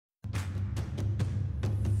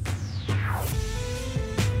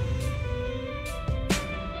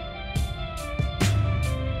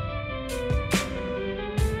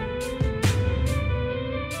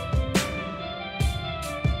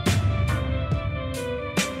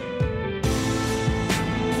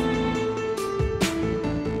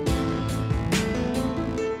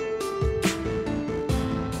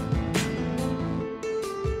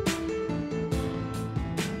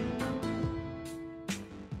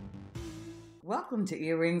Welcome to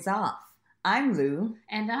Earrings Off. I'm Lou.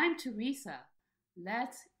 And I'm Teresa.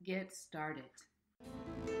 Let's get started.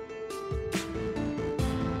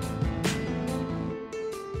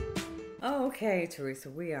 Okay, Teresa,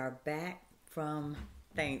 we are back from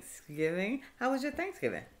Thanksgiving. How was your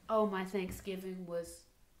Thanksgiving? Oh, my Thanksgiving was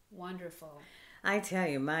wonderful. I tell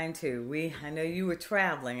you, mine too. I know you were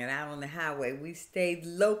traveling and out on the highway. We stayed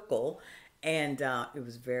local, and it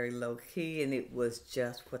was very low key, and it was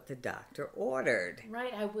just what the doctor ordered.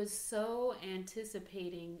 Right, I was so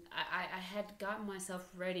anticipating. I had gotten myself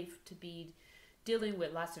ready to be dealing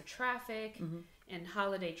with lots of traffic and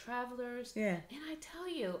holiday travelers. Yeah. And I tell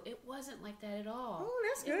you, it wasn't like that at all. Oh,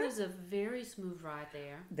 that's good. It was a very smooth ride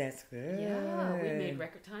there. That's good. Yeah, we made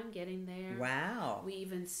record time getting there. Wow. We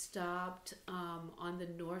even stopped on the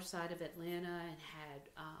north side of Atlanta and had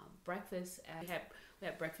breakfast. We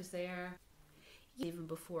had breakfast there even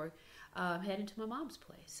before heading to my mom's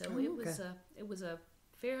place. So it was a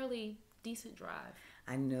fairly decent drive.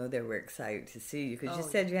 I know they were excited to see you because you Oh,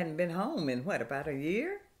 said you hadn't been home in about a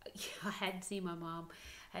year? Yeah, I hadn't seen my mom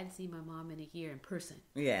in a year in person.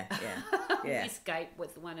 Yeah. We Skype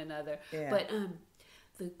with one another. Yeah. But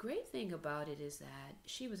the great thing about it is that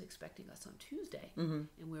she was expecting us on Tuesday, and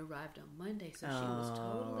we arrived on Monday, so she was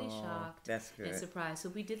totally shocked and surprised. So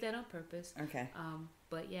we did that on purpose. Okay.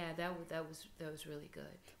 But yeah, that was really good.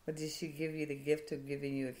 But did she give you the gift of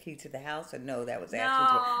giving you a key to the house, or no? That was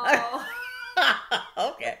No.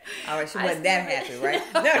 Okay. All right. She wasn't that happy, right?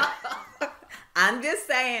 No. I'm just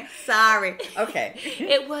saying. Sorry. Okay.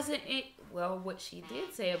 It wasn't. Well, what she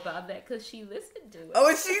did say about that, because she listened to it.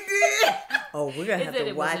 Oh, she did? Oh, we're going to have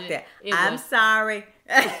to watch that. I'm sorry.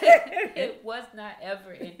 It was not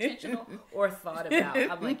ever intentional or thought about.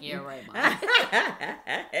 I'm like, yeah, right, Mom.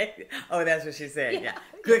 Oh, that's what she said. Yeah.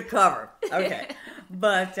 Good cover. Okay.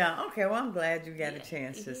 But, okay, well, I'm glad you got a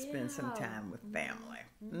chance to spend some time with family.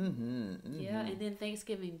 Yeah, and then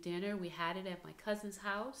Thanksgiving dinner, we had it at my cousin's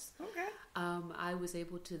house. Okay. I was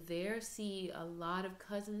able to see a lot of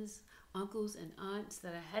cousins, uncles, and aunts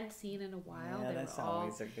that I hadn't seen in a while. Yeah, that's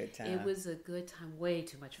always a good time. It was a good time. Way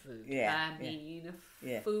too much food. Yeah. I mean,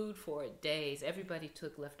 food for days. Everybody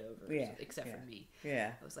took leftovers except for me.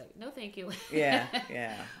 Yeah. I was like, no, thank you. Yeah.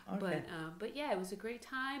 Okay. But yeah, it was a great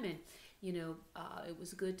time, and it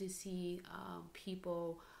was good to see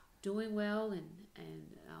people doing well and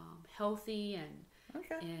healthy, and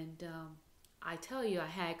I tell you, I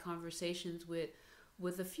had conversations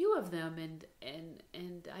with a few of them, and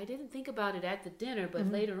I didn't think about it at the dinner,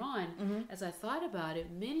 but later on, as I thought about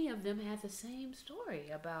it, many of them had the same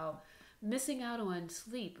story about missing out on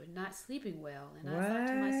sleep or not sleeping well, and I thought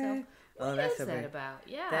to myself, what is that about?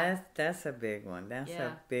 Yeah, that's a big one. That's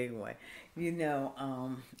a big one.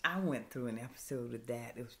 I went through an episode of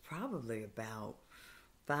that. It was probably about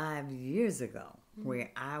 5 years ago,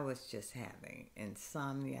 where I was just having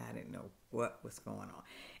insomnia. I didn't know what was going on.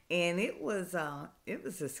 And it was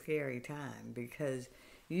a scary time because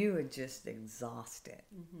you were just exhausted.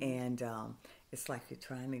 And it's like you're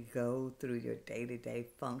trying to go through your day-to-day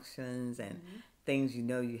functions and things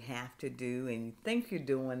you have to do, and you think you're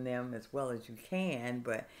doing them as well as you can,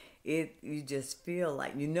 but you just feel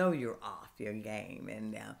like you're off your game.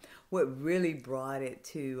 And what really brought it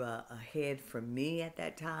to a head for me at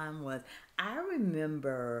that time was I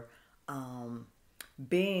remember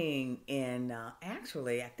being in,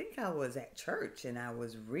 actually, I think I was at church and I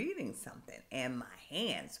was reading something and my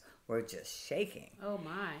hands were just shaking. Oh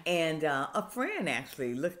my. And a friend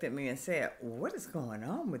actually looked at me and said, "What is going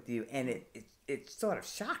on with you?" And it sort of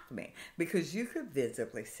shocked me because you could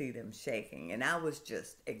visibly see them shaking, and I was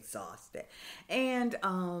just exhausted. And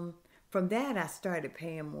from that, I started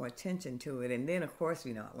paying more attention to it. And then, of course,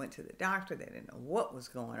 I went to the doctor. They didn't know what was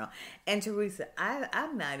going on. And Teresa,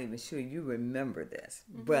 I'm not even sure you remember this,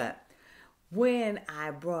 but when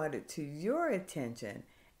I brought it to your attention,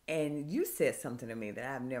 and you said something to me that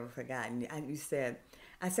I've never forgotten. I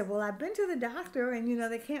said, well, I've been to the doctor, and,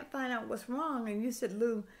 they can't find out what's wrong. And you said,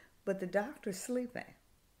 Lou, but the doctor's sleeping.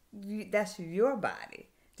 That's your body.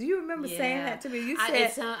 Do you remember saying that to me? You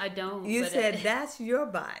said, I don't. You said that's your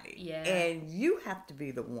body. Yeah. And you have to be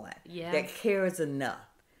the one that cares enough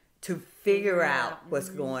to figure out what's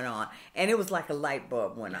going on. And it was like a light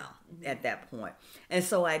bulb went on at that point. And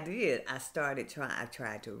so I did. I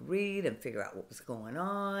tried to read and figure out what was going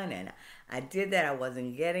on. And I did that. I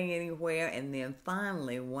wasn't getting anywhere. And then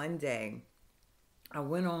finally, one day, I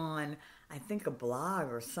went on, I think, a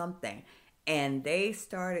blog or something. And they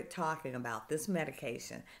started talking about this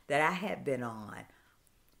medication that I had been on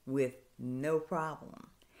with no problem.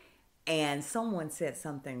 And someone said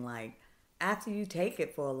something like, after you take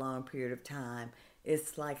it for a long period of time,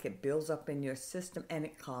 it's like it builds up in your system and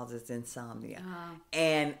it causes insomnia.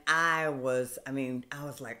 And I was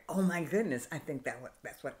like, oh my goodness, I think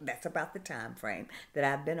that's about the time frame that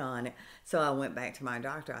I've been on it. So I went back to my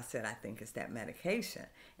doctor. I said, I think it's that medication.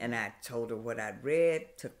 And I told her what I'd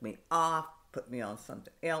read, took me off, put me on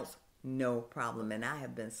something else. No problem. And I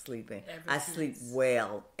have been sleeping. I sleep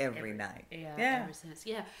well every night. Yeah, ever since.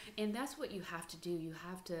 Yeah. And that's what you have to do. You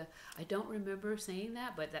have to, I don't remember saying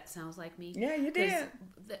that, but that sounds like me. Yeah, you did.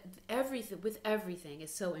 Everything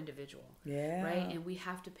is so individual. Yeah. Right? And we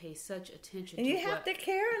have to pay such attention and to you have to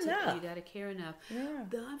care enough. You got to care enough. Yeah.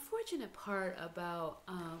 The unfortunate part about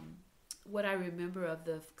what I remember of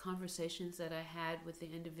the conversations that I had with the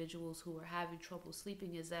individuals who were having trouble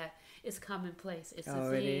sleeping is that it's commonplace. It's a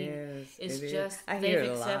thing. It is. It's it just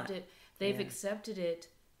is. They've accepted it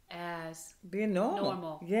as being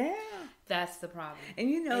normal. Yeah. That's the problem.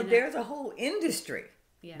 And there's a whole industry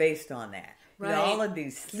based on that. Right. All of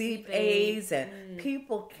these sleep aids and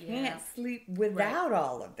people can't sleep without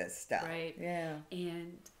all of this stuff. Right. Yeah.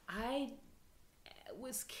 And I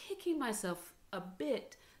was kicking myself a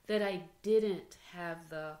bit that I didn't have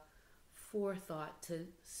the forethought to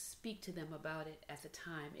speak to them about it at the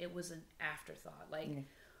time. It was an afterthought. Like,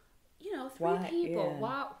 three people.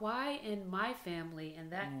 Yeah. Why in my family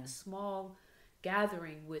and that small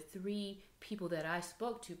gathering with three people that I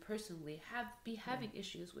spoke to personally be having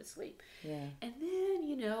issues with sleep? Yeah. And then,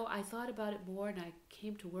 I thought about it more and I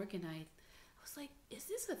came to work and I was like, is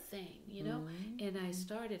this a thing, Mm-hmm. And I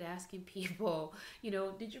started asking people,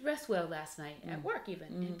 did you rest well last night at work even?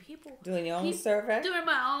 Mm-hmm. And people... Doing your own survey? Doing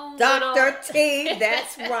my own Dr. T,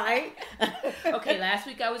 that's right. Okay, last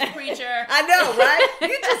week I was a preacher. I know, right?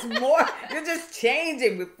 You're just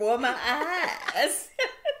changing before my eyes.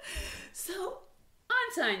 So,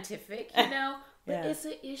 unscientific, but it's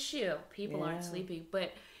an issue. People aren't sleeping,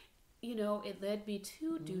 but... it led me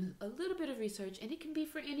to do a little bit of research, and it can be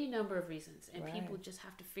for any number of reasons, and people just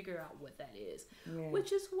have to figure out what that is,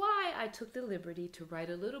 which is why I took the liberty to write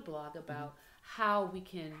a little blog about how we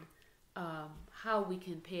can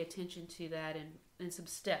pay attention to that and some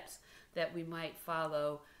steps that we might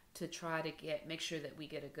follow to try to make sure that we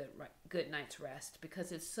get a good night's rest,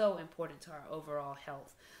 because it's so important to our overall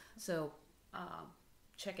health. So,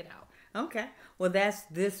 check it out. Okay. Well, that's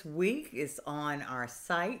this week. It's on our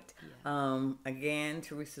site. Yeah. Again,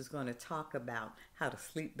 Teresa's going to talk about how to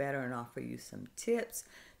sleep better and offer you some tips.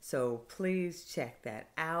 So please check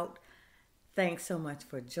that out. Thanks so much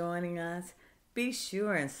for joining us. Be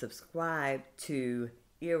sure and subscribe to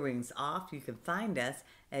Earrings Off. You can find us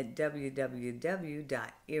at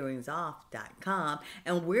www.earringsoff.com.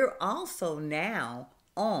 And we're also now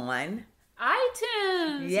on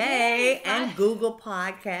iTunes. Yay! And Google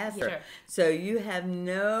Podcasts. Sure. So you have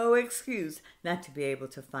no excuse not to be able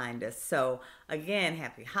to find us. So again,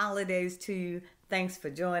 happy holidays to you. Thanks for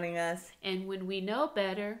joining us. And when we know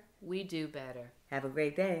better, we do better. Have a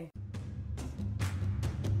great day.